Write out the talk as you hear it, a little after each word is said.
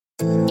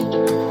Welcome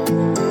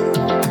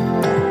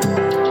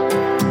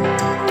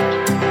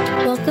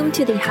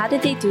to the How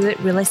Did They Do It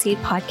Real Estate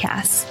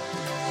Podcast.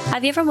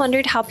 Have you ever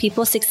wondered how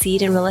people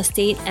succeed in real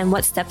estate and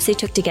what steps they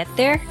took to get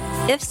there?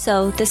 If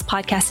so, this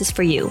podcast is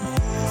for you.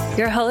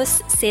 Your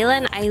hosts, Sayla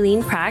and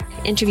Eileen Prack,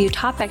 interview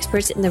top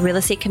experts in the real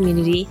estate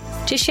community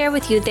to share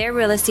with you their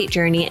real estate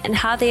journey and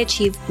how they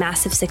achieved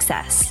massive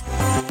success.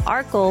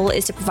 Our goal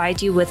is to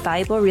provide you with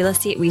valuable real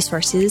estate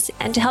resources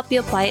and to help you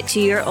apply it to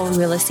your own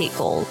real estate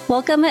goal.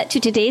 Welcome to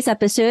today's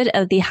episode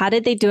of the How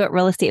Did They Do It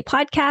Real Estate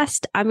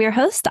Podcast. I'm your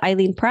host,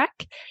 Eileen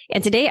Prack,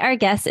 and today our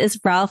guest is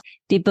Ralph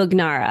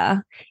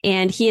DiBugnara,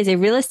 and he is a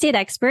real estate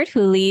expert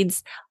who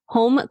leads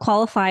Home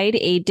Qualified,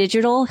 a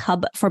digital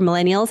hub for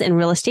millennials in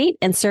real estate,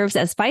 and serves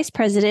as vice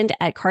president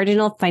at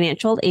Cardinal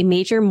Financial, a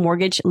major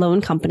mortgage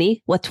loan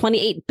company with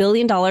 $28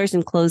 billion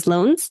in closed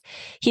loans.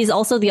 He's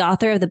also the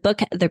author of the book,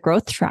 The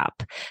Growth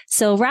Trap.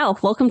 So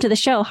Ralph, welcome to the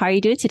show. How are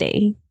you doing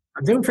today?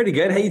 I'm doing pretty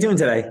good. How are you doing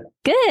today?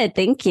 Good.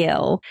 Thank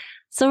you.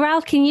 So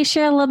Ralph, can you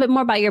share a little bit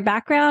more about your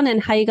background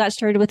and how you got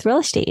started with real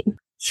estate?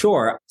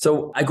 Sure.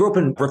 So I grew up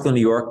in Brooklyn,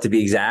 New York, to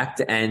be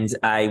exact. And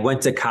I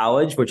went to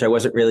college, which I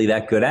wasn't really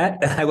that good at.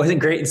 I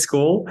wasn't great in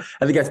school.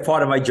 I think that's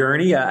part of my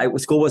journey.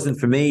 School wasn't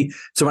for me.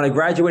 So when I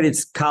graduated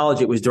college,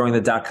 it was during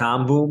the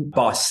dot-com boom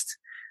bust.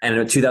 And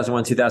in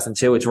 2001,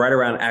 2002, it's right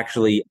around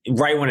actually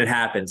right when it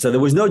happened. So there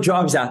was no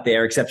jobs out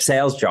there except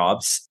sales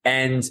jobs.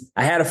 And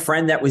I had a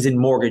friend that was in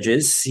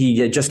mortgages. He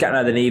had just gotten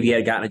out of the Navy,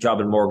 had gotten a job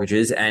in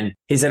mortgages. And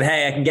he said,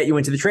 hey, I can get you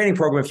into the training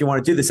program if you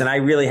want to do this. And I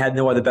really had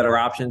no other better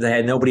options. I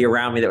had nobody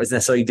around me that was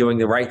necessarily doing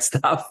the right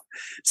stuff.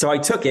 So I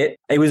took it.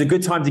 It was a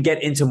good time to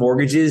get into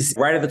mortgages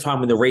right at the time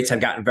when the rates had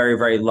gotten very,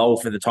 very low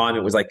for the time.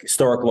 It was like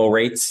historic low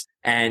rates.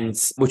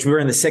 And which we were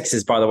in the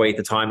sixes, by the way, at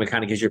the time. It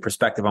kind of gives you a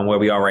perspective on where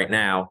we are right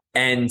now.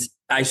 And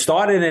I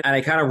started it and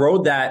I kind of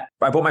rode that.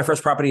 I bought my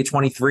first property at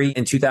 23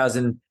 in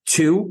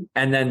 2002.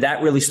 And then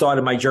that really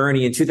started my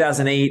journey. In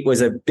 2008 was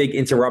a big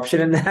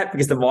interruption in that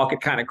because the market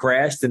kind of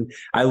crashed and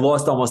I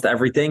lost almost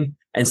everything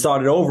and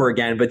started over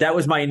again. But that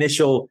was my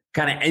initial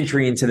kind of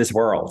entry into this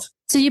world.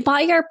 So you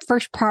bought your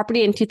first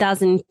property in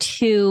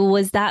 2002.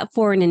 Was that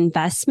for an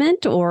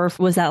investment or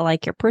was that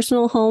like your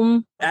personal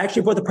home? I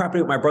actually bought the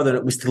property with my brother and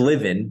it was to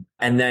live in.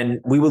 And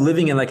then we were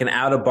living in like an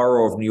outer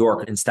borough of New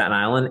York in Staten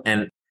Island.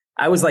 And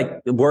I was like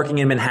working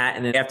in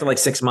Manhattan. And after like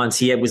 6 months,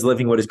 he was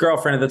living with his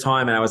girlfriend at the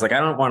time. And I was like, I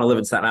don't want to live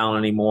in Staten Island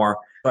anymore.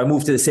 So I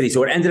moved to the city.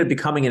 So it ended up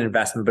becoming an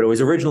investment, but it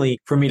was originally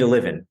for me to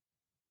live in.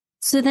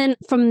 So then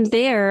from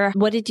there,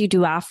 what did you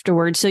do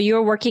afterwards? So you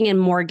were working in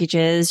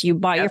mortgages, you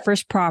bought your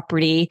first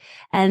property,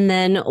 and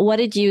then what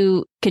did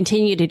you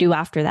continue to do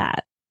after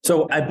that?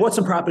 So I bought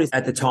some properties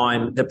at the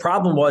time. The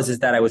problem is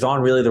that I was on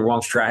really the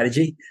wrong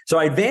strategy. So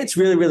I advanced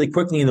really, really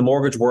quickly in the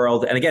mortgage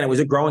world. And again, it was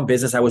a growing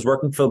business. I was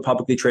working for a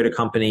publicly traded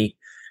company.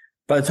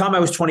 By the time I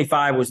was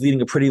 25, I was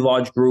leading a pretty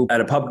large group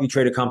at a publicly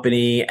traded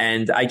company.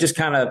 And I just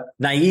kind of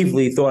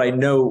naively thought I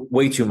know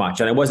way too much.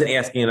 And I wasn't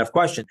asking enough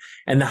questions.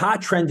 And the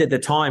hot trend at the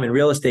time in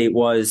real estate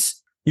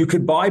was you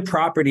could buy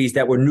properties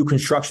that were new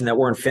construction that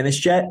weren't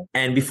finished yet.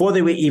 And before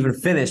they were even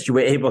finished, you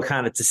were able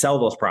kind of to sell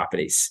those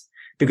properties.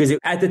 Because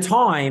at the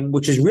time,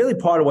 which is really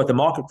part of what the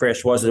market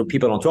crash was that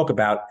people don't talk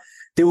about,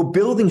 they were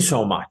building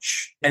so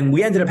much. And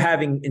we ended up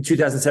having in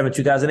 2007,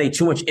 2008,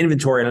 too much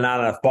inventory and not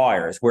enough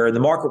buyers. Where the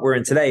market we're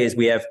in today is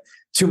we have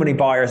too many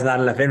buyers and not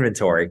enough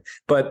inventory.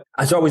 But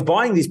so I was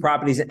buying these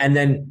properties and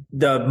then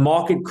the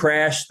market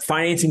crashed,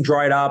 financing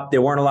dried up.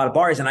 There weren't a lot of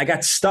buyers and I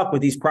got stuck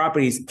with these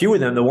properties, few of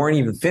them that weren't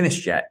even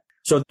finished yet.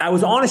 So I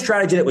was on a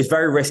strategy that was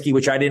very risky,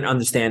 which I didn't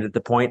understand at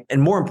the point.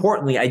 And more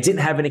importantly, I didn't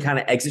have any kind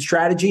of exit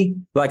strategy.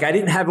 Like I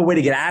didn't have a way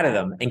to get out of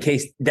them in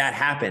case that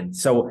happened.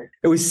 So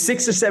it was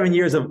 6 or 7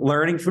 years of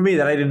learning for me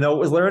that I didn't know it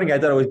was learning. I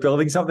thought I was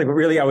building something, but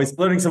really I was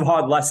learning some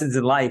hard lessons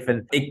in life.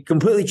 And it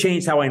completely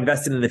changed how I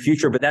invested in the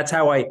future. But that's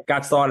how I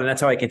got started. And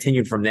that's how I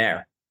continued from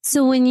there.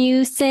 So when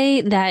you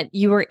say that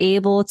you were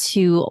able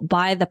to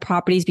buy the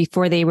properties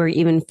before they were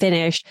even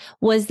finished,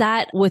 was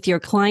that with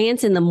your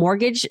clients in the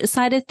mortgage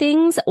side of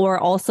things or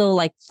also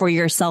like for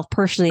yourself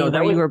personally? No,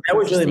 that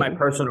was really my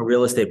personal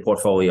real estate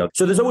portfolio.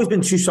 So there's always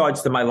been two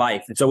sides to my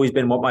life. It's always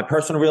been what my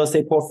personal real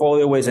estate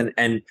portfolio is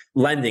and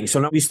lending.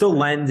 So now we still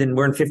lend and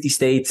we're in 50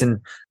 states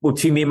and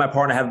between me and my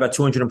partner have about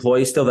 200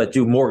 employees still that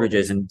do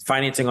mortgages and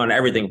financing on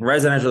everything, from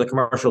residential to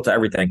commercial to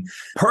everything.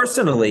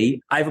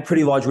 Personally, I have a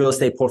pretty large real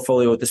estate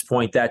portfolio at this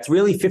point that's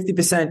really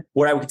 50%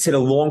 what I would consider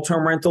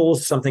long-term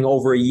rentals, something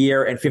over a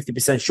year, and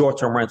 50%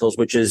 short-term rentals,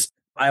 which is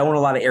I own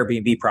a lot of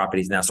Airbnb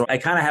properties now. So I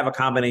kind of have a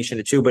combination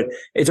of two, but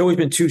it's always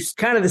been two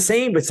kind of the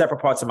same, but separate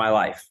parts of my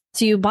life.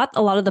 So you bought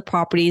a lot of the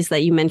properties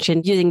that you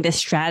mentioned using this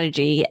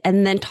strategy,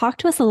 and then talk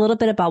to us a little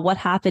bit about what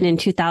happened in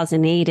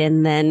 2008.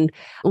 And then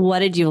what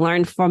did you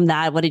learn from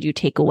that? What did you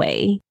take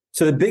away?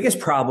 So the two biggest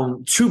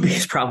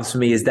problems for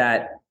me is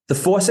that the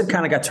faucet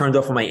kind of got turned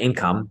off on my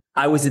income.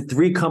 I was at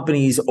 3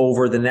 companies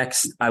over the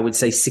next, I would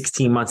say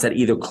 16 months that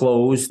either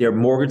closed their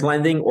mortgage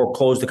lending or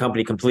closed the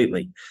company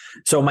completely.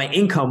 So my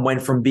income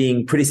went from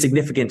being pretty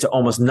significant to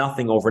almost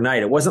nothing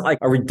overnight. It wasn't like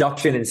a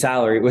reduction in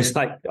salary. It was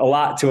like a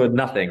lot to a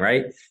nothing,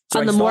 right? So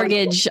on the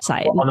mortgage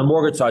side. On the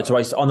mortgage side. So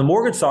on the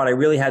mortgage side, I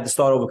really had to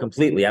start over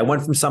completely. I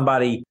went from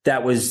somebody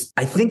that was,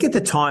 I think at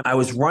the time, I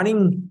was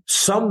running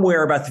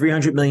somewhere about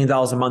 $300 million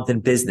a month in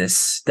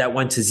business that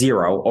went to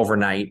zero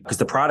overnight because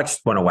the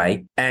products went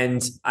away.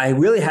 And I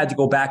really had to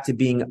go back to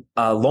being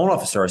a loan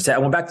officer. So I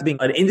went back to being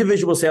an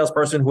individual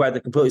salesperson who had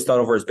to completely start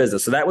over his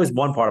business. So that was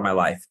one part of my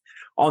life.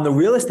 On the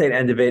real estate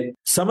end of it,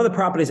 some of the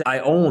properties I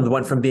owned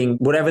went from being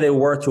whatever they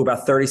were to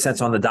about 30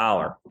 cents on the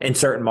dollar in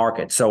certain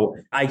markets. So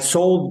I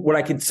sold what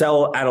I could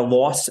sell at a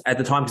loss at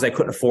the time because I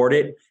couldn't afford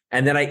it.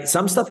 And then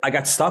some stuff I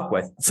got stuck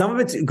with. Some of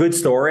it's a good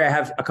story. I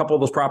have a couple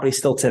of those properties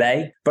still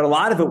today, but a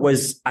lot of it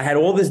was I had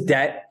all this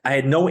debt. I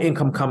had no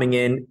income coming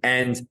in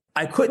and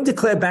I couldn't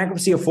declare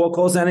bankruptcy or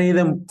foreclose on any of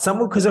them. Some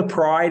because of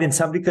pride and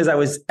some because I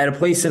was at a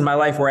place in my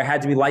life where I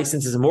had to be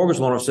licensed as a mortgage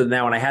loan officer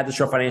now and I had to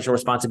show financial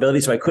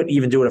responsibility. So I couldn't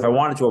even do it if I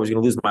wanted to. I was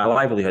going to lose my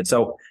livelihood.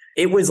 So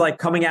it was like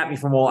coming at me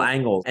from all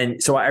angles.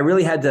 And so I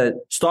really had to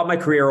start my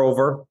career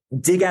over,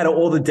 dig out of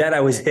all the debt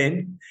I was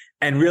in,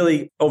 and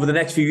really over the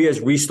next few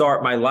years,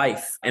 restart my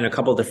life in a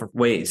couple of different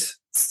ways.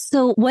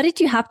 So what did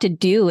you have to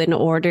do in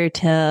order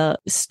to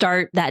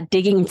start that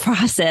digging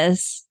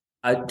process?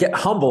 Get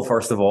humble,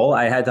 first of all.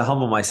 I had to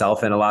humble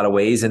myself in a lot of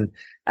ways. And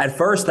at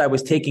first I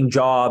was taking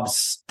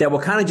jobs that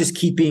were kind of just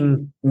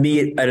keeping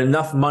me at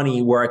enough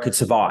money where I could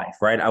survive,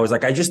 right? I was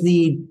like, I just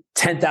need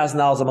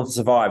 $10,000 a month to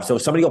survive. So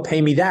if somebody will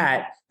pay me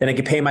that, then I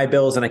can pay my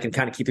bills and I can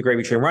kind of keep the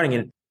gravy train running.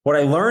 And what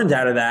I learned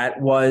out of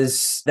that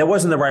was that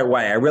wasn't the right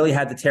way. I really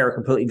had to tear it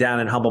completely down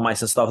and humble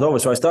myself over.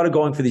 So I started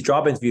going for these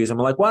job interviews. I'm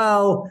like,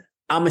 well,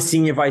 I'm a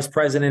senior vice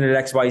president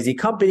at XYZ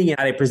company. And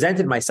I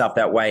presented myself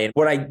that way. And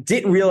what I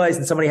didn't realize,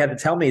 and somebody had to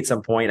tell me at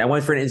some point, I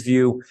went for an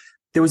interview.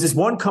 There was this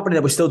one company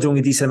that was still doing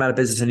a decent amount of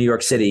business in New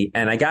York City.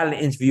 And I got an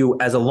interview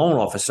as a loan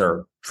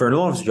officer for a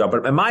loan officer job.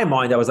 But in my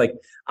mind, I was like,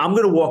 I'm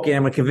going to walk in,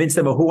 I'm going to convince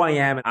them of who I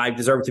am. And I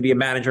deserve to be a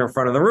manager in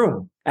front of the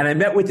room. And I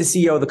met with the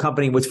CEO of the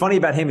company. What's funny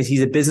about him is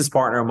he's a business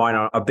partner of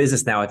mine, a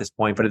business now at this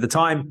point. But at the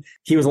time,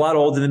 he was a lot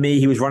older than me.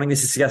 He was running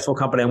this successful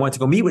company. I went to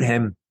go meet with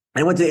him.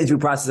 I went to the interview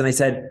process and I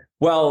said,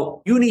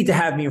 well, you need to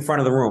have me in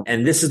front of the room.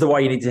 And this is the why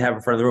you need to have in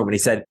front of the room. And he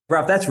said,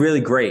 Ralph, that's really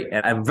great.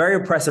 And I have a very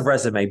impressive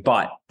resume,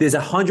 but there's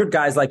 100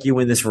 guys like you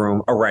in this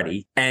room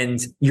already.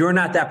 And you're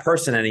not that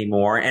person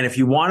anymore. And if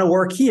you want to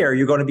work here,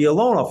 you're going to be a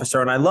loan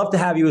officer. And I'd love to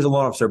have you as a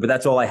loan officer, but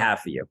that's all I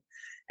have for you.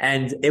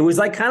 And it was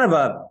like kind of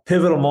a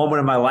pivotal moment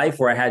in my life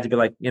where I had to be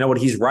like, you know what,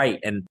 he's right.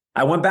 And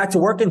I went back to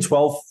working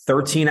 12,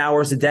 13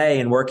 hours a day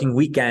and working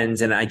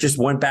weekends. And I just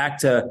went back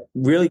to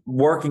really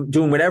working,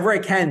 doing whatever I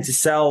can to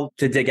sell,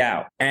 to dig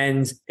out.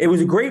 And it was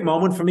a great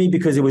moment for me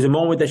because it was a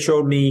moment that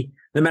showed me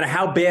no matter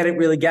how bad it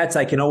really gets,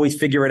 I can always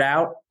figure it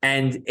out.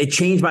 And it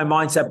changed my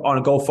mindset on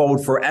a go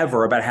forward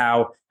forever about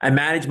how I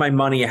manage my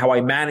money, how I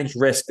manage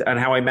risk and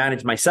how I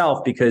manage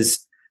myself,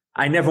 because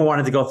I never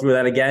wanted to go through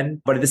that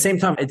again. But at the same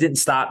time, it didn't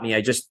stop me.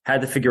 I just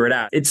had to figure it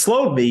out. It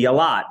slowed me a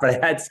lot,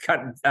 but I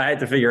had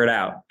to figure it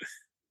out.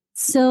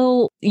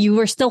 So you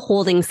were still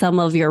holding some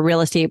of your real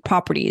estate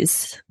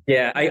properties.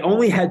 Yeah, I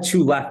only had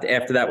 2 left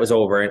after that was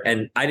over,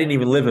 and I didn't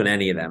even live in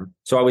any of them.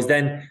 So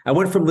I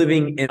went from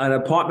living in an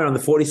apartment on the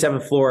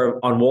 47th floor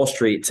on Wall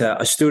Street to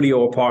a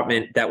studio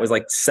apartment that was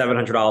like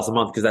 $700 a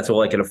month because that's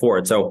all I could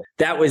afford. So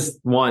that was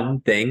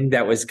one thing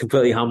that was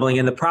completely humbling.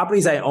 And the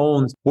properties I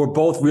owned were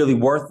both really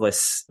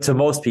worthless to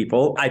most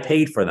people. I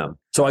paid for them.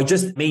 So I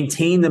just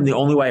maintained them the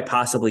only way I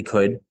possibly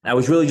could. I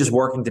was really just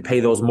working to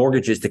pay those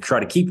mortgages to try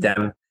to keep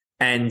them.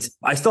 And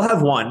I still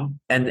have one.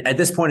 And at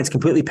this point, it's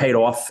completely paid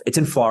off. It's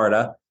in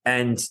Florida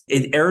and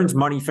it earns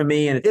money for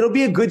me. And it'll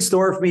be a good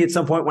story for me at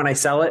some point when I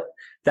sell it,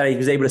 that I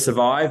was able to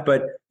survive.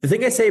 But the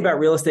thing I say about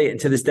real estate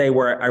and to this day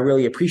where I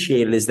really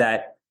appreciate it is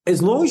that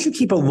as long as you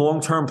keep a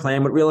long-term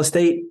plan with real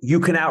estate, you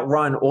can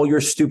outrun all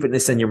your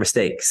stupidness and your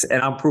mistakes.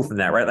 And I'm proof of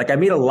that, right? Like I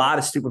made a lot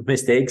of stupid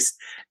mistakes.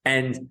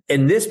 And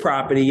in this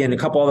property and a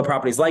couple other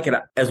properties like it,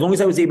 as long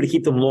as I was able to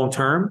keep them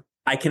long-term,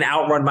 I can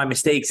outrun my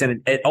mistakes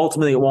and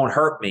ultimately it won't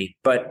hurt me.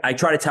 But I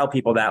try to tell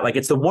people that like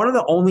it's one of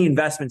the only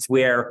investments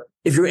where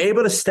if you're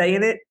able to stay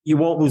in it, you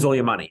won't lose all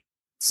your money.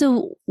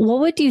 So what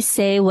would you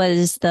say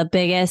was the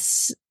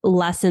biggest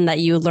lesson that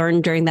you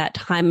learned during that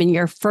time in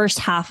your first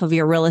half of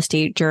your real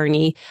estate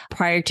journey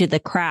prior to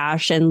the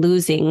crash and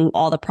losing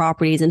all the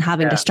properties and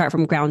having to start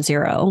from ground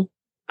zero?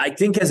 I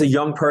think as a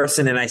young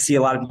person, and I see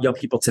a lot of young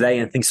people today,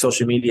 and I think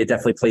social media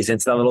definitely plays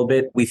into that a little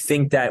bit. We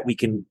think that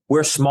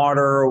we're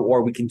smarter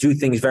or we can do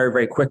things very,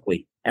 very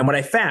quickly. And what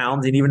I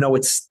found, and even though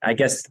it's, I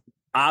guess,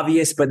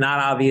 obvious, but not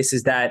obvious,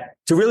 is that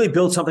to really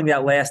build something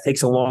that lasts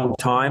takes a long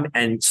time,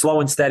 and slow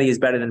and steady is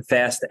better than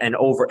fast and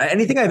over.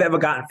 Anything I've ever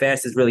gotten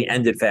fast has really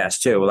ended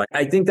fast too. Like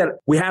I think that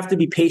we have to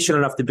be patient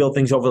enough to build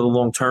things over the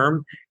long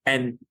term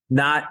and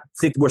not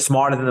think we're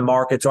smarter than the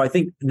market. So I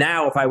think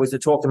now if I was to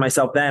talk to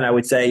myself then, I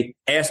would say,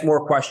 ask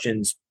more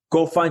questions,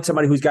 go find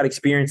somebody who's got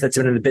experience that's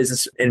been in the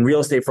business in real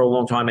estate for a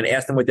long time and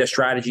ask them what their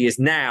strategy is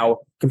now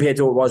compared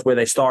to what it was where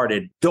they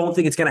started. Don't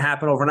think it's going to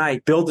happen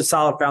overnight. Build a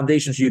solid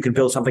foundation so you can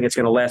build something that's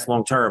going to last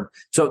long term.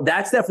 So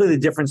that's definitely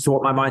the difference to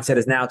what my mindset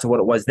is now to what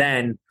it was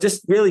then.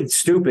 Just really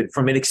stupid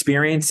from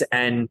inexperience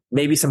and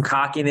maybe some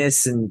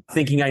cockiness and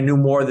thinking I knew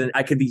more than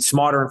I could be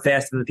smarter and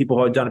faster than the people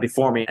who had done it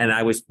before me. And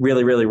I was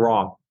really, really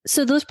wrong.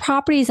 So those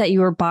properties that you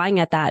were buying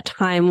at that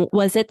time,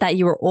 was it that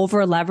you were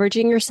over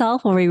leveraging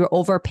yourself or you were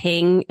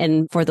overpaying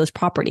for those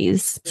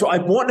properties? So I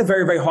bought in a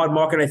very, very hard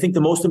market. I think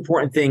the most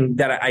important thing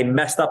that I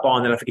messed up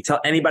on, that if I could tell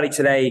anybody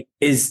today,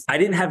 is I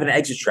didn't have an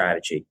exit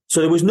strategy.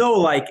 So there was no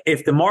like,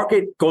 if the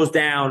market goes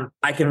down,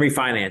 I can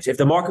refinance. If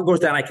the market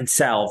goes down, I can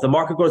sell. If the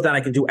market goes down,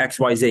 I can do X,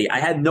 Y, Z. I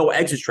had no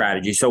exit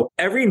strategy. So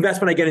every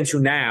investment I get into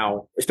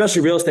now,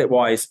 especially real estate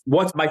wise,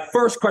 my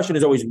first question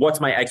is always, what's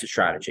my exit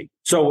strategy?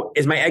 So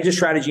is my exit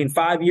strategy in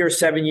 5 years,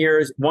 7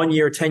 years, 1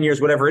 year, 10 years,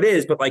 whatever it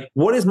is, but like,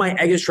 what is my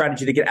exit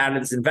strategy to get out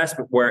of this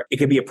investment where it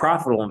could be a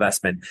profitable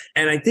investment?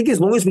 And I think as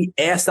long as we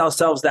ask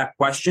ourselves that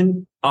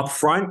question up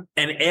front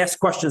and ask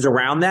questions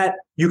around that,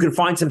 you can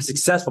find some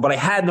successful. But I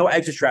had no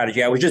exit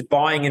strategy. I was just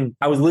buying and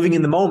I was living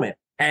in the moment.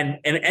 And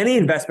in any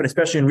investment,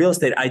 especially in real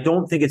estate, I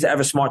don't think it's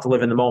ever smart to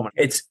live in the moment.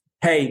 It's,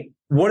 hey,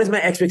 what is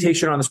my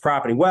expectation on this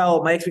property?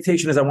 Well, my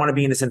expectation is I want to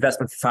be in this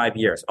investment for 5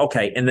 years.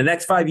 Okay, in the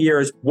next 5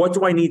 years, what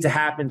do I need to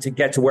happen to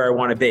get to where I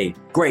want to be?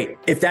 Great.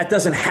 If that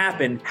doesn't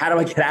happen, how do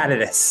I get out of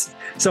this?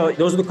 So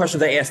those are the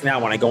questions I ask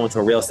now when I go into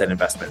a real estate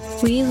investment.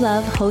 We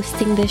love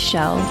hosting this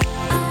show.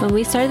 When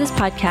we started this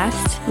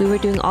podcast, we were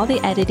doing all the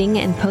editing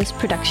and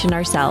post-production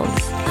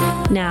ourselves.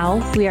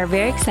 Now, we are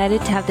very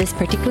excited to have this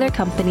particular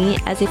company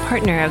as a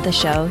partner of the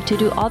show to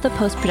do all the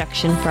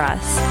post-production for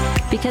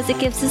us, because it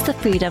gives us the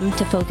freedom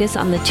to focus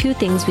on the two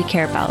things we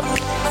care about: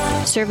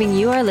 serving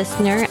you, our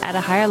listener, at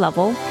a higher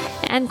level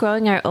and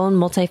growing our own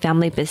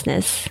multifamily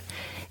business.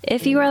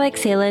 If you are like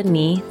Sayla and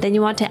me, then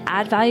you want to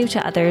add value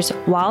to others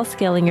while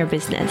scaling your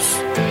business.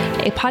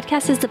 A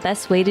podcast is the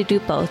best way to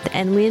do both,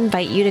 and we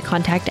invite you to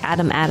contact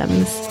Adam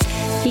Adams.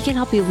 He can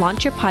help you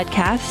launch your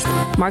podcast,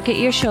 market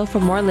your show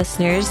for more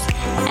listeners,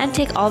 and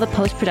take all the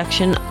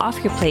post-production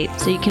off your plate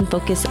so you can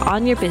focus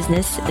on your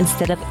business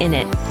instead of in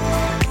it.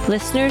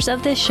 Listeners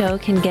of this show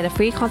can get a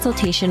free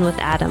consultation with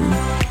Adam.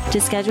 To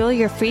schedule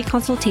your free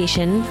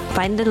consultation,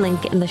 find the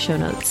link in the show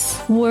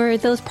notes. Were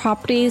those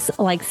properties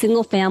like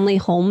single-family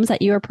homes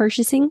that you were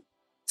purchasing?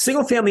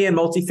 Single family and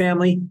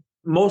multifamily.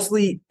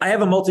 Mostly, I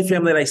have a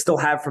multifamily that I still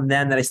have from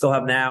then that I still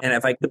have now.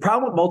 And the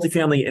problem with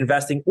multifamily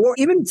investing or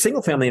even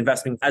single family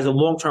investing as a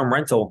long-term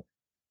rental,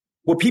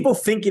 what people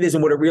think it is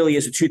and what it really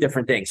is are two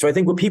different things. So I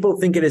think what people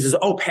think it is,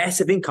 oh,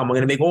 passive income. I'm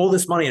going to make all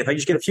this money. And if I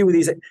just get a few of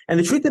these, and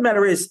the truth of the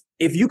matter is,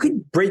 if you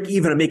can break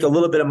even and make a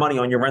little bit of money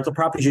on your rental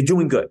properties, you're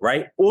doing good,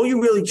 right? All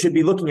you really should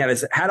be looking at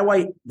is, how do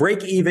I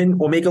break even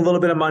or make a little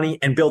bit of money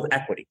and build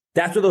equity?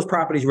 That's what those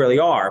properties really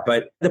are.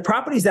 But the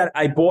properties that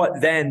I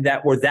bought then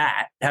that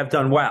have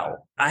done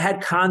well. I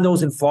had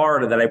condos in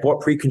Florida that I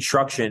bought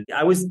pre-construction.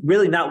 I was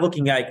really not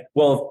looking like,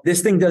 well, if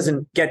this thing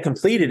doesn't get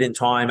completed in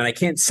time and I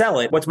can't sell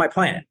it, what's my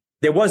plan?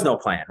 There was no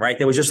plan, right?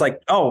 There was just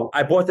like, oh,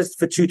 I bought this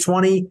for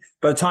 $220.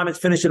 By the time it's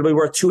finished, it'll be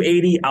worth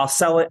 $280. I'll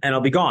sell it and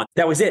it'll be gone.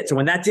 That was it. So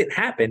when that didn't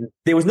happen,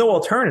 there was no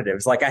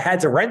alternatives. Like I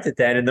had to rent it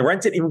then, and the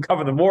rent didn't even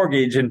cover the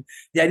mortgage. And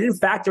I didn't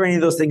factor any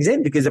of those things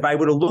in, because if I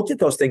would have looked at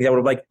those things, I would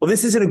have like, well,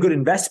 this isn't a good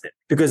investment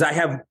because I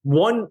have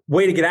one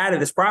way to get out of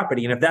this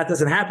property. And if that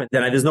doesn't happen,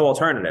 then there's no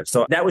alternative.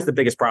 So that was the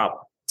biggest problem.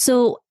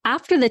 So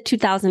after the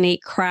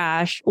 2008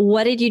 crash,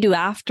 what did you do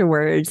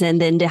afterwards? And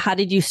then how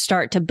did you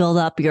start to build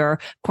up your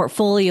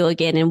portfolio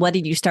again? And what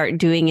did you start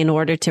doing in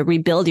order to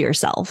rebuild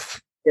yourself?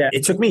 Yeah,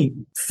 it took me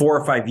 4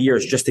 or 5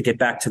 years just to get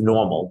back to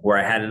normal, where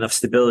I had enough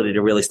stability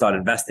to really start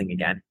investing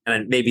again.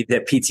 And maybe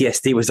the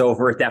PTSD was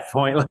over at that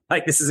point.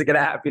 Like, this isn't going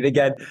to happen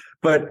again.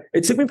 But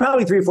it took me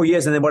probably 3 or 4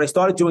 years. And then what I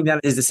started doing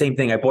that is the same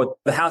thing. I bought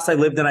the house I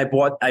lived in.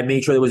 I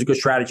made sure there was a good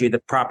strategy of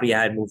the property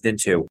I had moved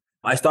into.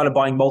 I started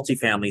buying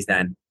multifamilies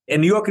then. In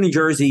New York and New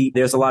Jersey,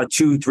 there's a lot of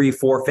 2, 3,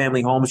 4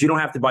 family homes. You don't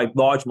have to buy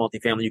large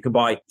multifamily. You can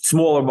buy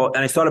smaller. And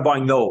I started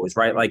buying those,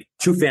 right? Like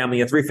 2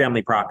 family, a 3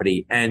 family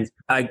property. And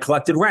I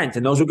collected rent.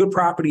 And those were good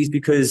properties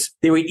because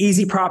they were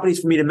easy properties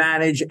for me to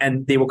manage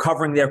and they were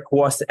covering their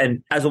costs.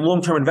 And as a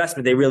long-term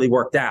investment, they really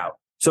worked out.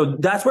 So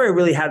that's where I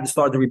really had to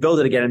start to rebuild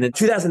it again. And then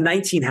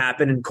 2019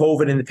 happened and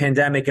COVID and the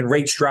pandemic and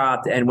rates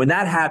dropped. And when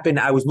that happened,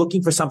 I was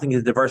looking for something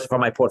to diversify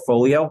my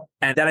portfolio.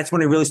 And that's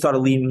when I really started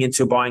leaning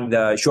into buying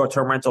the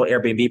short-term rental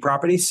Airbnb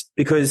properties,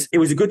 because it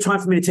was a good time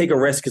for me to take a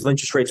risk because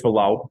interest rates were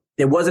low.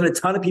 There wasn't a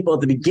ton of people at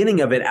the beginning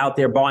of it out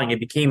there buying. It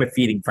became a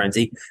feeding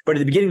frenzy. But at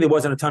the beginning, there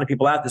wasn't a ton of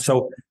people out there.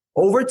 So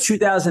over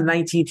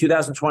 2019,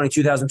 2020,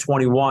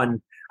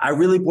 2021, I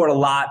really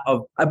bought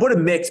I bought a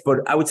mix,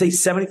 but I would say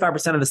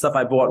 75% of the stuff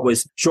I bought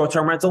was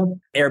short-term rental,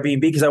 Airbnb,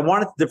 because I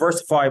wanted to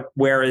diversify,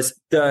 whereas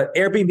the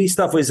Airbnb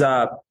stuff was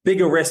a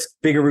bigger risk,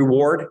 bigger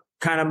reward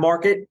kind of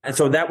market. And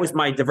so that was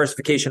my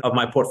diversification of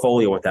my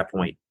portfolio at that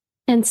point.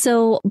 And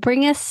so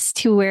bring us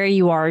to where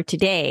you are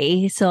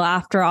today. So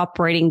after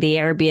operating the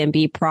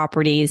Airbnb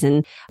properties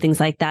and things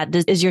like that,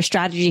 is your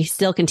strategy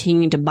still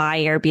continuing to buy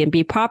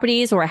Airbnb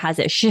properties, or has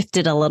it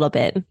shifted a little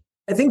bit?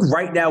 I think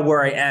right now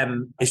where I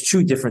am is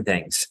two different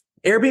things.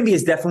 Airbnb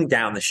is definitely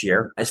down this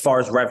year as far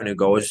as revenue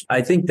goes.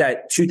 I think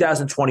that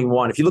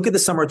 2021, if you look at the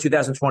summer of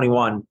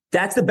 2021,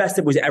 that's the best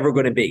it was ever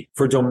going to be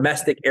for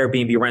domestic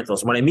Airbnb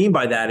rentals. And what I mean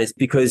by that is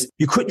because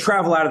you couldn't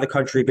travel out of the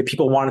country, but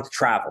people wanted to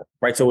travel,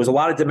 right? So it was a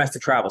lot of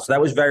domestic travel. So that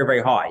was very,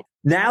 very high.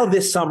 Now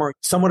this summer,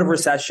 somewhat of a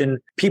recession,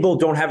 people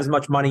don't have as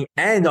much money.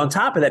 And on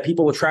top of that,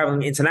 people were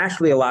traveling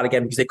internationally a lot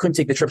again because they couldn't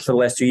take the trips for the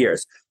last 2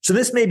 years. So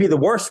this may be the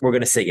worst we're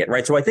going to see it,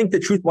 right? So I think the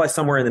truth lies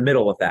somewhere in the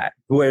middle of that,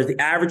 whereas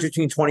the average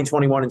between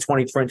 2021 and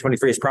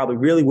 2023 is probably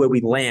really where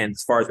we land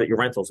as far as what your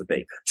rentals would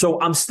be. So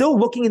I'm still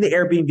looking in the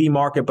Airbnb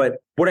market, but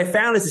what I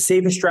found is the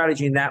safest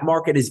strategy in that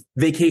market is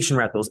vacation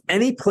rentals.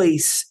 Any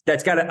place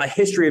that's got a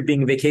history of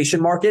being a vacation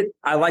market,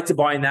 I like to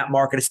buy in that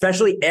market,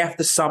 especially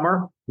after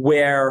summer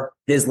where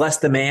there's less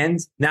demand.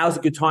 Now's a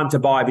good time to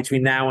buy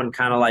between now and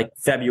kind of like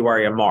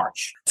February or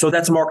March. So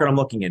that's a market I'm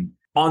looking in.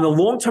 On the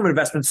long-term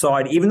investment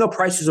side, even though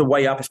prices are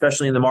way up,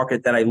 especially in the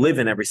market that I live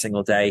in every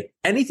single day,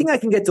 anything I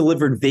can get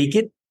delivered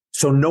vacant,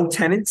 so no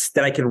tenants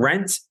that I can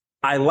rent,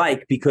 I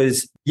like,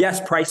 because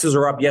yes, prices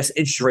are up. Yes,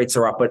 interest rates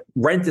are up, but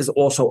rent is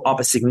also up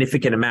a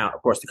significant amount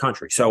across the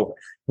country. So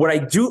what I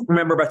do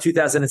remember about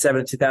 2007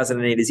 and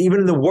 2008 is even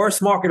in the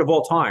worst market of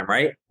all time,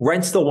 right?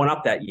 Rent still went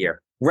up that year.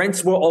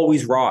 Rents will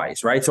always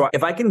rise, right? So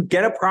if I can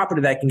get a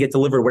property that can get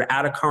delivered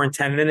without a current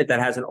tenant in it that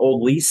has an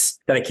old lease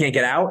that I can't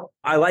get out,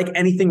 I like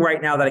anything right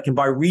now that I can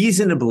buy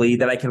reasonably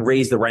that I can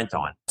raise the rent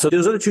on. So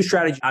those are the two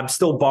strategies I'm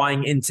still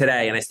buying in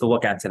today and I still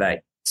look at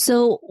today.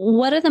 So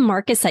what are the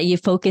markets that you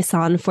focus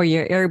on for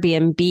your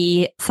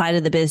Airbnb side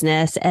of the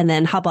business? And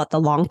then how about the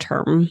long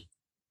term?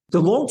 The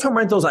long-term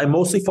rentals, I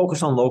mostly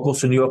focus on local,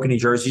 so New York and New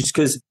Jersey, just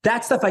because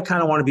that stuff I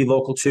kind of want to be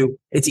local to.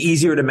 It's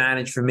easier to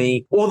manage for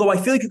me, although I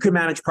feel like you could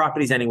manage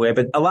properties anywhere.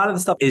 But a lot of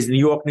the stuff is New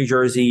York, New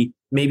Jersey,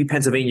 maybe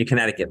Pennsylvania,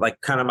 Connecticut, like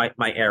kind of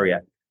my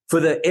area. For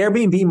the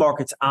Airbnb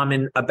markets, I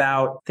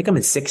think I'm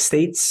in 6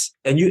 states.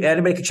 And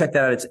anybody can check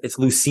that out. It's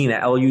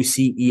Lucina,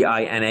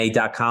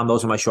 LUCEINA.com.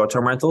 Those are my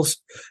short-term rentals.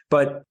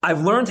 But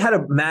I've learned how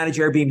to manage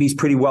Airbnbs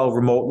pretty well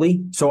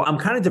remotely. So I'm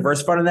kind of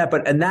diversified in that.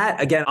 But in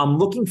that, again, I'm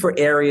looking for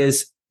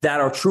areas that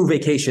are true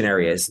vacation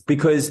areas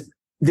because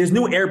there's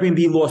new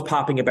Airbnb laws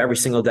popping up every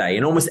single day.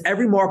 And almost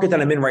every market that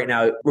I'm in right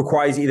now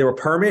requires either a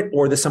permit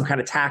or there's some kind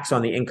of tax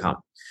on the income.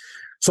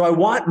 So I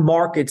want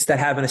markets that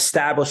have an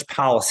established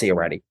policy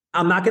already.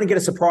 I'm not going to get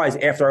a surprise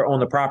after I own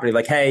the property.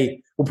 Like,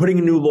 hey, we're putting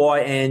a new law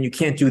and you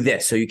can't do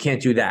this, so you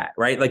can't do that,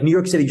 right? Like New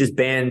York City just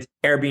banned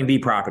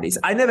Airbnb properties.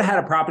 I never had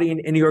a property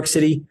in New York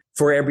City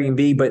for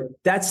Airbnb, but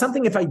that's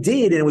something if I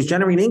did and it was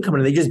generating income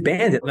and they just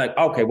banned it, like,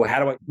 okay, well,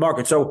 how do I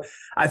market? So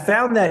I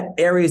found that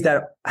areas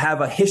that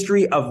have a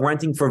history of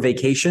renting for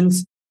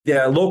vacations,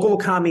 the local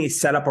economy is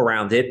set up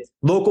around it,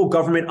 local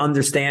government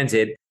understands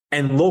it,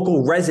 and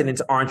local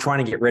residents aren't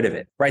trying to get rid of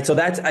it, right? So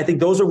I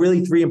think those are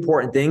really 3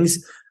 important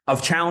things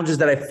of challenges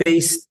that I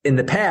faced in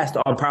the past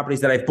on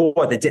properties that I've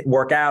bought that didn't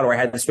work out or I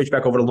had to switch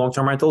back over to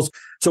long-term rentals.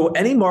 So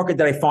any market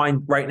that I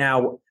find right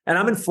now, and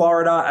I'm in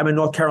Florida, I'm in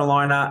North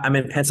Carolina, I'm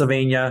in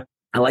Pennsylvania,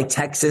 I like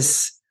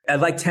Texas, I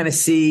like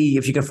Tennessee,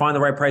 if you can find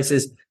the right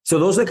prices. So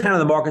those are kind of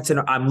the markets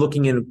that I'm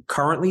looking in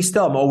currently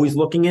still. I'm always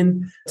looking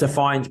in to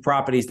find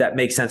properties that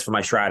make sense for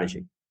my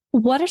strategy.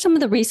 What are some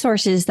of the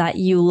resources that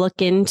you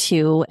look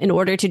into in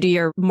order to do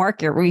your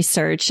market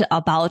research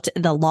about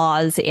the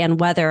laws and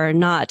whether or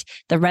not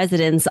the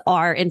residents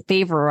are in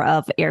favor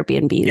of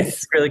Airbnbs?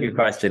 Yes, really good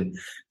question.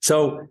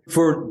 So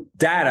for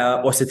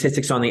data or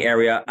statistics on the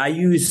area, I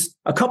use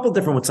a couple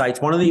different sites.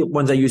 One of the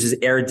ones I use is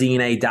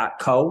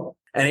airdna.co.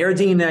 And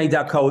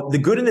airdna.co, the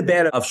good and the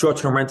bad of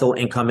short-term rental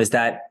income is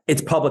that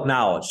it's public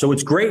knowledge. So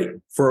it's great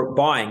for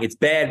buying. It's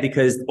bad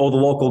because all the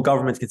local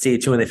governments can see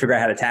it too and they figure out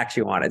how to tax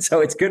you on it.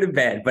 So it's good and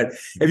bad. But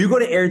if you go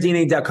to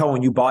airdna.co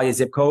and you buy a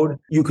zip code,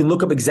 you can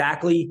look up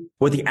exactly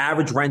what the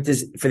average rent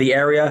is for the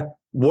area,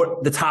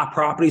 what the top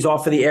properties are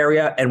for the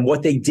area, and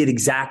what they did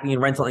exactly in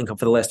rental income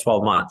for the last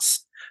 12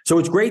 months. So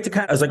it's great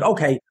to I was like,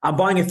 okay, I'm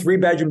buying a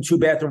 3-bedroom,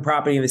 2-bathroom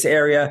property in this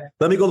area.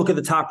 Let me go look at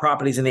the top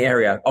properties in the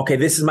area. Okay,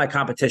 this is my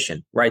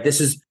competition, right? This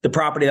is the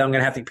property that I'm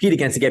going to have to compete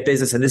against to get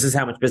business. And this is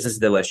how much business I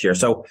did last year.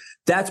 So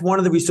that's one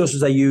of the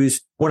resources I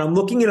use when I'm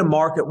looking at a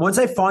market. Once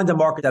I find a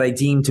market that I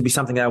deem to be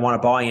something that I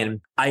want to buy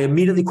in, I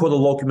immediately call the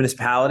local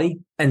municipality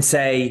and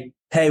say,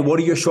 hey, what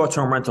are your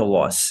short-term rental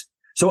laws?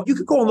 So you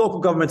could go on local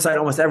government site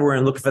almost everywhere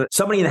and look for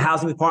somebody in the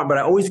housing department, but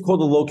I always call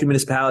the local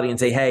municipality and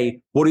say, hey,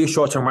 what are your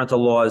short-term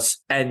rental laws?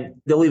 And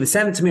they'll either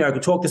send it to me or I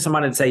could talk to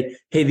somebody and say,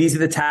 hey, these are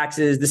the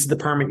taxes, this is the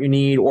permit you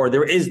need, or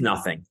there is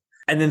nothing.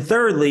 And then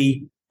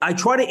thirdly, I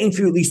try to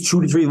interview at least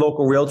 2 to 3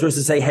 local realtors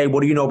to say, hey,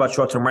 what do you know about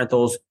short-term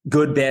rentals?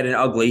 Good, bad, and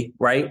ugly,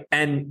 right?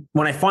 And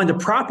when I find a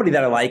property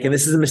that I like, and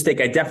this is a mistake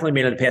I definitely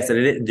made in the past that I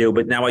didn't do,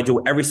 but now I do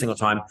every single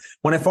time.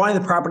 When I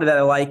find the property that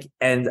I like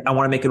and I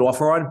want to make an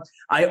offer on,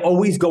 I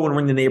always go and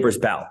ring the neighbor's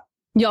bell.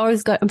 You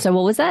always go, I'm sorry,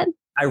 what was that?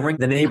 I ring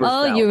the neighbor's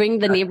bell. Oh, you ring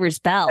the neighbor's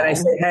bell. And I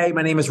say, hey,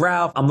 my name is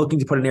Ralph. I'm looking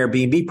to put an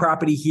Airbnb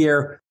property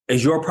here.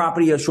 Is your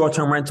property a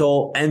short-term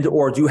rental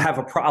or do you have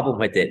a problem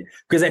with it?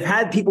 Because I've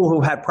had people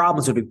who had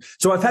problems with it.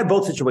 So I've had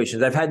both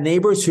situations. I've had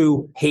neighbors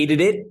who hated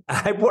it.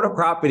 I bought a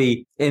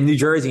property in New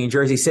Jersey, in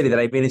Jersey City, that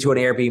I made into an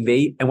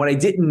Airbnb. And what I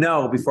didn't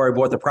know before I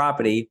bought the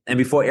property and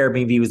before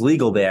Airbnb was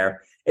legal there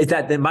is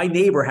that then my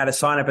neighbor had a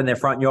sign up in their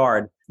front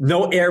yard,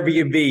 no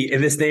Airbnb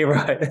in this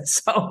neighborhood.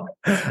 So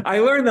I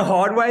learned the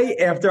hard way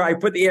after I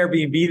put the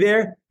Airbnb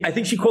there. I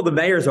think she called the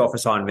mayor's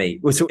office on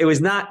me. So it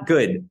was not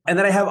good. And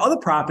then I have other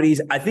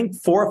properties. I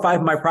think 4 or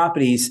 5 of my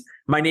properties,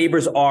 my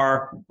neighbors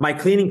are my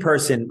cleaning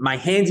person, my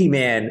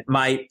handyman,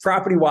 my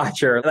property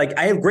watcher. Like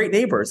I have great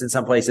neighbors in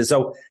some places.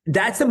 So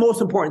that's the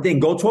most important thing.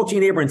 Go talk to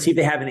your neighbor and see if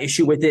they have an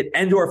issue with it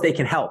and or if they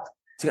can help.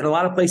 So in a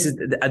lot of places,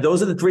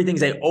 those are the 3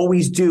 things I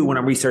always do when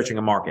I'm researching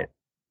a market.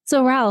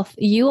 So Ralph,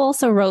 you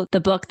also wrote the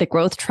book, The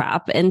Growth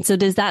Trap. And so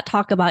does that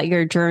talk about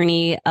your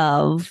journey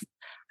of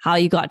how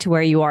you got to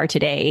where you are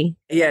today?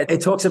 Yeah, it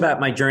talks about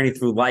my journey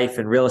through life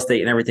and real estate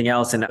and everything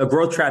else. And a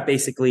growth trap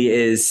basically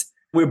is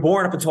we're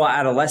born up until our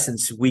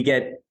adolescence. We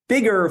get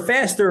bigger,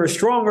 faster,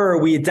 stronger.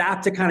 We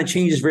adapt to kind of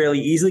changes really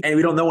easily and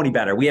we don't know any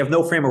better. We have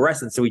no frame of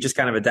reference. So we just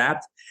kind of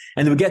adapt.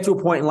 And then we get to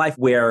a point in life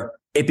where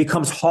it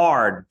becomes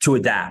hard to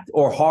adapt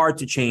or hard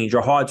to change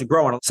or hard to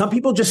grow. And some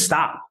people just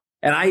stop.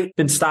 And I've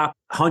been stopped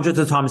hundreds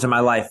of times in my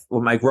life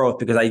with my growth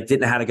because I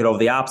didn't know how to get over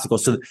the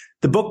obstacles. So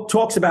the book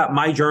talks about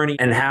my journey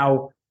and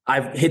how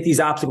I've hit these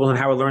obstacles and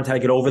how I learned how to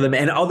get over them.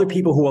 And other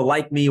people who are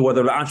like me,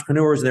 whether they're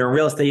entrepreneurs and they're in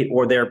real estate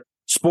or they're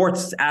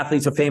sports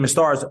athletes or famous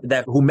stars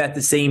who met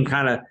the same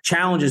kind of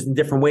challenges in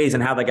different ways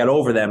and how they got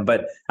over them.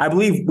 But I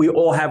believe we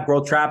all have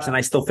growth traps and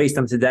I still face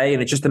them today.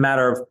 And it's just a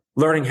matter of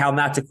learning how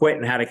not to quit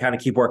and how to kind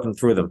of keep working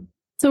through them.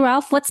 So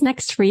Ralph, what's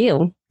next for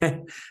you?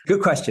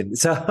 Good question.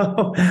 So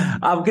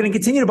I'm going to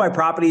continue to buy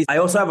properties. I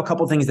also have a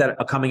couple of things that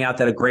are coming out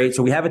that are great.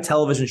 So we have a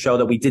television show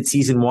that we did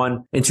season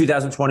 1 in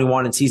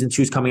 2021 and season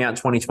 2 is coming out in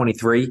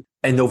 2023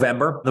 in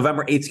November.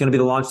 November 8th is going to be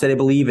the launch date, I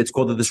believe. It's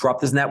called The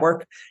Disruptors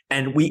Network.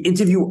 And we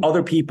interview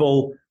other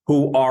people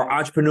who are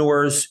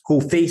entrepreneurs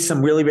who face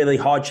some really, really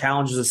hard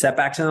challenges or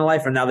setbacks in their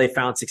life. And now they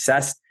found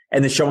success.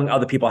 And then showing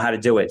other people how to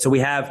do it. So we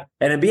have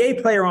an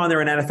NBA player on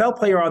there, an NFL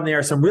player on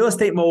there, some real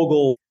estate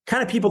mogul,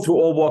 kind of people through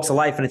all walks of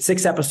life. And it's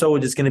 6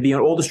 episodes. It's going to be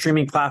on all the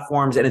streaming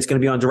platforms and it's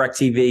going to be on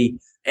DirecTV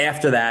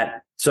after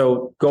that.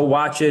 So go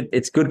watch it.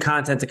 It's good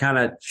content to kind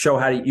of show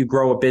how you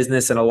grow a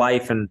business and a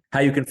life and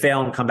how you can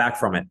fail and come back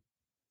from it.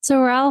 So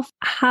Ralph,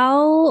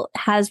 how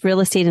has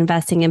real estate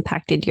investing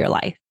impacted your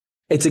life?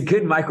 It's a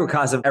good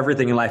microcosm of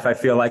everything in life. I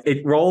feel like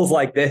it rolls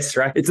like this,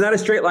 right? It's not a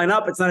straight line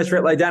up. It's not a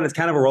straight line down. It's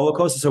kind of a roller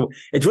coaster. So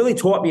it's really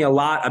taught me a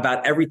lot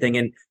about everything.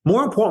 And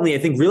more importantly, I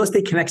think real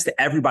estate connects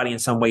to everybody in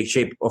some way,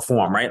 shape or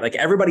form, right? Like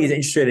everybody is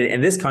interested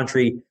in this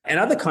country and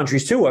other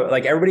countries too.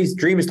 Like everybody's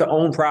dream is to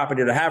own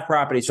property, to have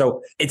property.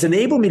 So it's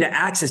enabled me to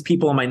access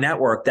people in my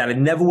network that I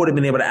never would have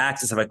been able to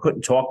access if I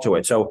couldn't talk to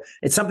it. So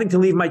it's something to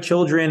leave my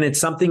children.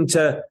 It's something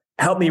to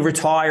help me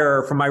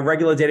retire from my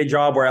regular day-to-day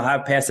job where I'll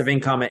have passive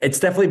income.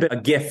 It's definitely been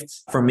a gift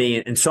for me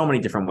in so many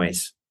different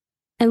ways.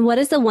 And what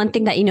is the one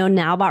thing that you know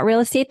now about real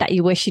estate that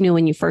you wish you knew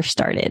when you first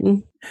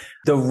started?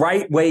 The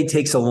right way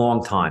takes a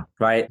long time,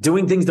 right?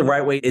 Doing things the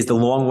right way is the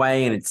long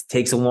way and it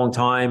takes a long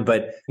time,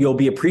 but you'll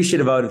be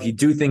appreciative of it if you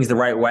do things the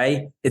right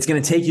way. It's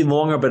going to take you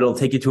longer, but it'll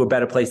take you to a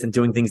better place than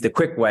doing things the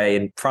quick way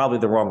and probably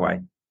the wrong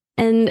way.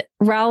 And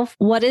Ralph,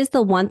 what is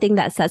the one thing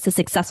that sets the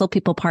successful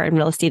people apart in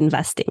real estate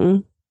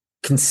investing?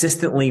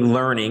 Consistently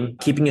learning,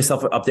 keeping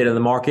yourself updated on the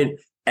market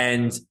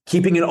and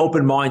keeping an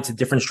open mind to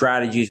different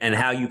strategies and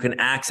how you can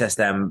access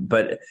them.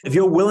 But if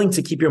you're willing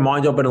to keep your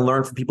mind open and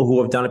learn from people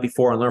who have done it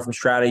before and learn from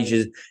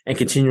strategies and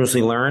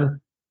continuously learn,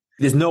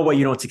 there's no way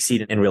you don't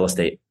succeed in real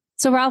estate.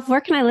 So Ralph,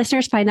 where can my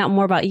listeners find out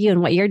more about you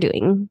and what you're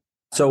doing?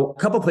 So a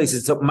couple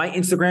places. So my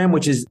Instagram,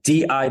 which is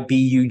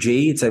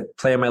DiBugnara, it's a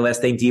play on my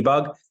last name,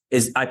 Debug.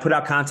 I put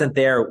out content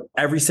there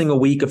every single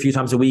week, a few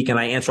times a week, and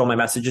I answer all my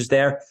messages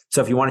there. So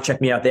if you want to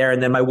check me out there,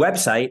 and then my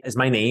website is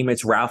my name.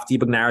 It's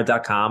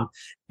ralphdibugnara.com.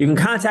 You can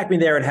contact me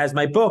there. It has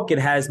my book. It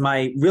has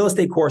my real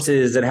estate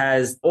courses. It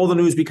has all the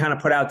news we kind of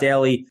put out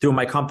daily through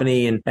my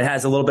company. And it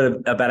has a little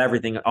bit about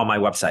everything on my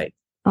website.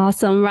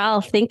 Awesome.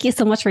 Ralph, thank you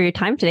so much for your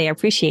time today. I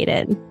appreciate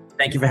it.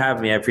 Thank you for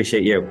having me. I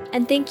appreciate you.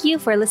 And thank you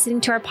for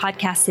listening to our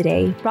podcast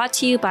today, brought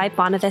to you by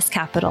Bonavest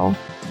Capital.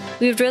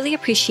 We would really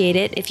appreciate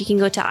it if you can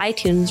go to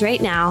iTunes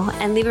right now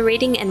and leave a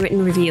rating and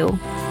written review.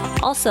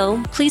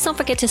 Also, please don't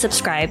forget to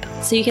subscribe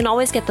so you can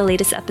always get the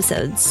latest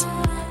episodes.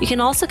 You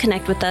can also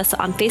connect with us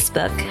on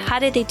Facebook, How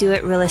Did They Do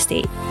It Real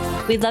Estate.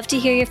 We'd love to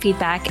hear your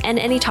feedback and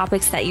any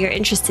topics that you're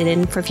interested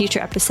in for future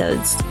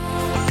episodes.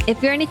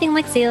 If you're anything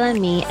like Zayla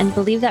and me and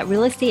believe that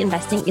real estate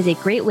investing is a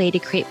great way to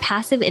create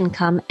passive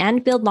income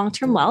and build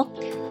long-term wealth,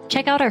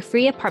 check out our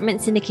free apartment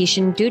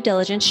syndication due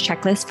diligence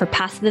checklist for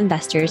passive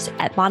investors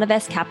at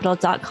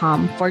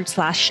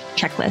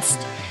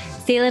bonavestcapital.com/checklist.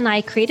 Dale and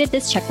I created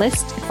this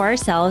checklist for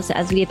ourselves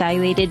as we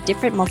evaluated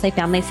different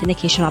multifamily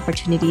syndication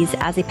opportunities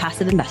as a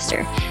passive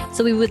investor.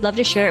 So we would love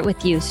to share it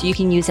with you so you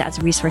can use it as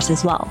a resource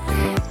as well.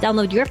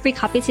 Download your free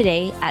copy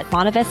today at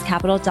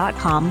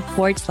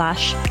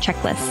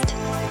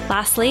bonavestcapital.com/checklist.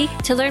 Lastly,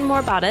 to learn more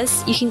about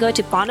us, you can go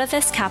to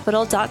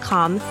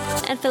bonavestcapital.com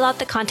and fill out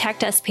the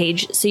Contact Us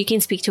page so you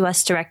can speak to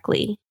us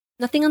directly.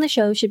 Nothing on the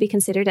show should be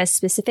considered as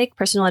specific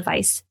personal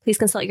advice. Please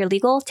consult your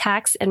legal,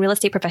 tax, and real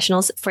estate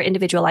professionals for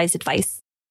individualized advice.